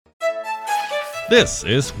This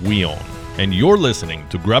is WION, and you're listening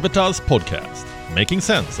to Gravitas podcast, making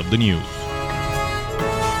sense of the news.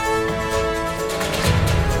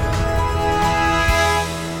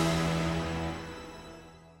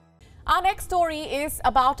 Our next story is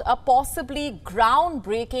about a possibly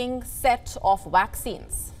groundbreaking set of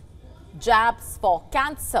vaccines. Jabs for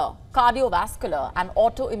cancer, cardiovascular and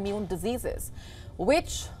autoimmune diseases,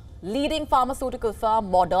 which leading pharmaceutical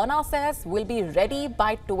firm Moderna says will be ready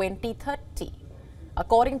by 2030,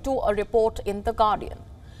 according to a report in The Guardian.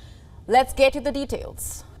 Let's get you the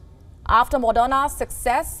details. After Moderna's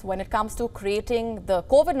success when it comes to creating the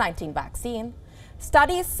COVID-19 vaccine,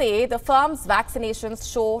 studies say the firm's vaccinations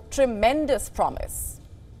show tremendous promise.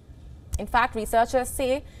 In fact, researchers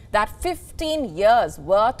say that 15 years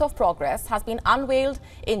worth of progress has been unveiled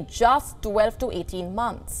in just 12 to 18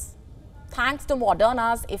 months, thanks to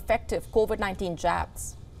Moderna's effective COVID-19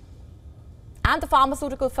 jabs. And the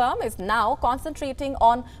pharmaceutical firm is now concentrating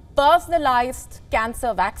on personalized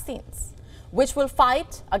cancer vaccines, which will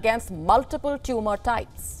fight against multiple tumor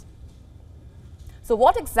types. So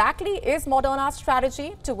what exactly is Moderna's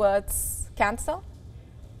strategy towards cancer?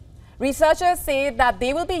 Researchers say that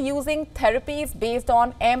they will be using therapies based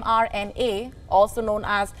on mRNA, also known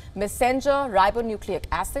as messenger ribonucleic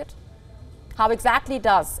acid. How exactly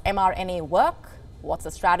does mRNA work? What's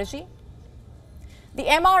the strategy? The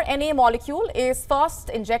mRNA molecule is first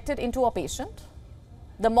injected into a patient.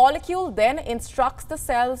 The molecule then instructs the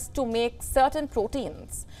cells to make certain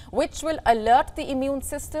proteins, which will alert the immune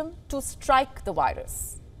system to strike the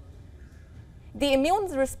virus. The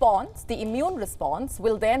immune response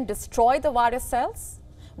will then destroy the virus cells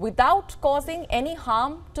without causing any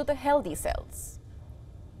harm to the healthy cells.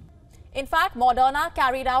 In fact, Moderna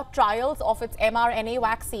carried out trials of its mRNA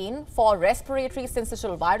vaccine for respiratory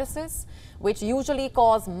syncytial viruses, which usually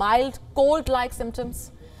cause mild cold-like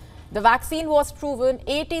symptoms. The vaccine was proven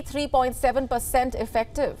 83.7%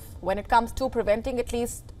 effective when it comes to preventing at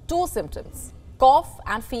least two symptoms, cough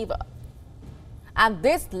and fever. And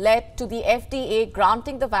this led to the FDA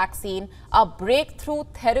granting the vaccine a breakthrough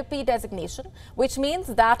therapy designation, which means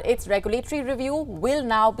that its regulatory review will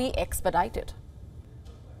now be expedited.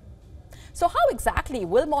 So how exactly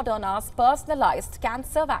will Moderna's personalized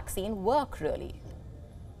cancer vaccine work really?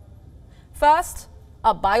 First,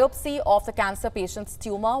 a biopsy of the cancer patient's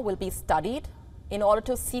tumor will be studied in order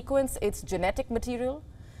to sequence its genetic material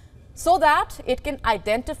so that it can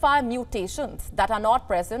identify mutations that are not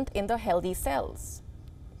present in the healthy cells.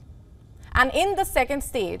 And in the second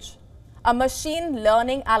stage, a machine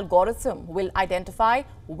learning algorithm will identify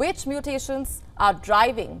which mutations are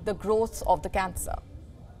driving the growth of the cancer.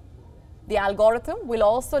 The algorithm will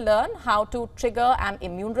also learn how to trigger an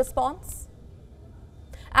immune response.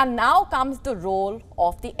 And now comes the role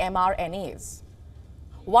of the mRNAs.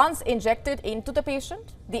 Once injected into the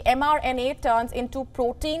patient, the mRNA turns into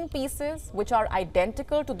protein pieces which are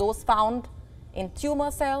identical to those found in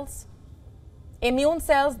tumor cells. Immune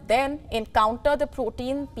cells then encounter the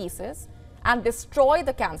protein pieces and destroy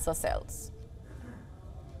the cancer cells.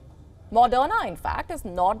 Moderna, in fact, is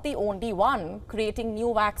not the only one creating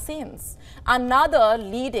new vaccines. Another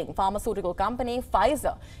leading pharmaceutical company,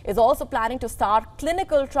 Pfizer, is also planning to start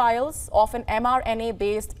clinical trials of an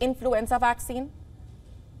mRNA-based influenza vaccine.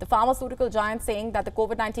 The pharmaceutical giant saying that the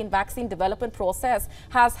COVID-19 vaccine development process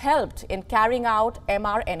has helped in carrying out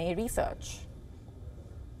mRNA research.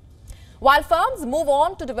 While firms move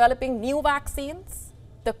on to developing new vaccines,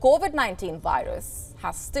 the COVID-19 virus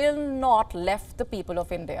has still not left the people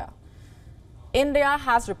of India. India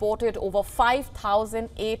has reported over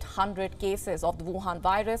 5,800 cases of the Wuhan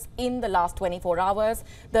virus in the last 24 hours,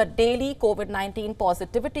 the daily COVID-19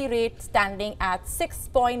 positivity rate standing at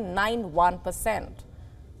 6.91%,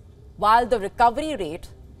 while the recovery rate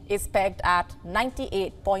is pegged at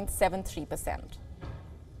 98.73%.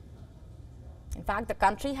 In fact, the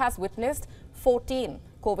country has witnessed 14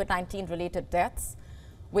 COVID-19 related deaths,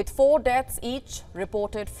 with 4 deaths each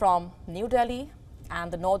reported from New Delhi and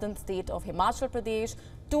the northern state of Himachal Pradesh,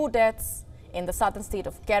 2 deaths in the southern state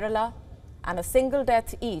of Kerala, and a single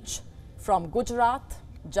death each from Gujarat,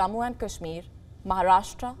 Jammu and Kashmir,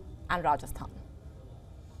 Maharashtra and Rajasthan.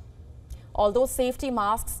 Although safety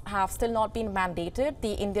masks have still not been mandated,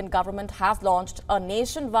 the Indian government has launched a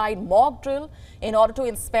nationwide mock drill in order to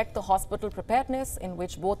inspect the hospital preparedness, in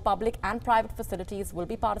which both public and private facilities will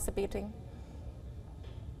be participating.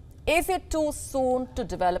 Is it too soon to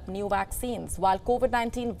develop new vaccines while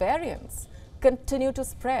COVID-19 variants continue to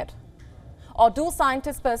spread? Or do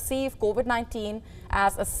scientists perceive COVID-19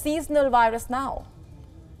 as a seasonal virus now?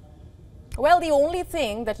 Well, the only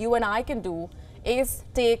thing that you and I can do is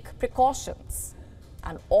take precautions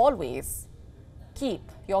and always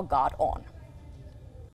keep your guard on.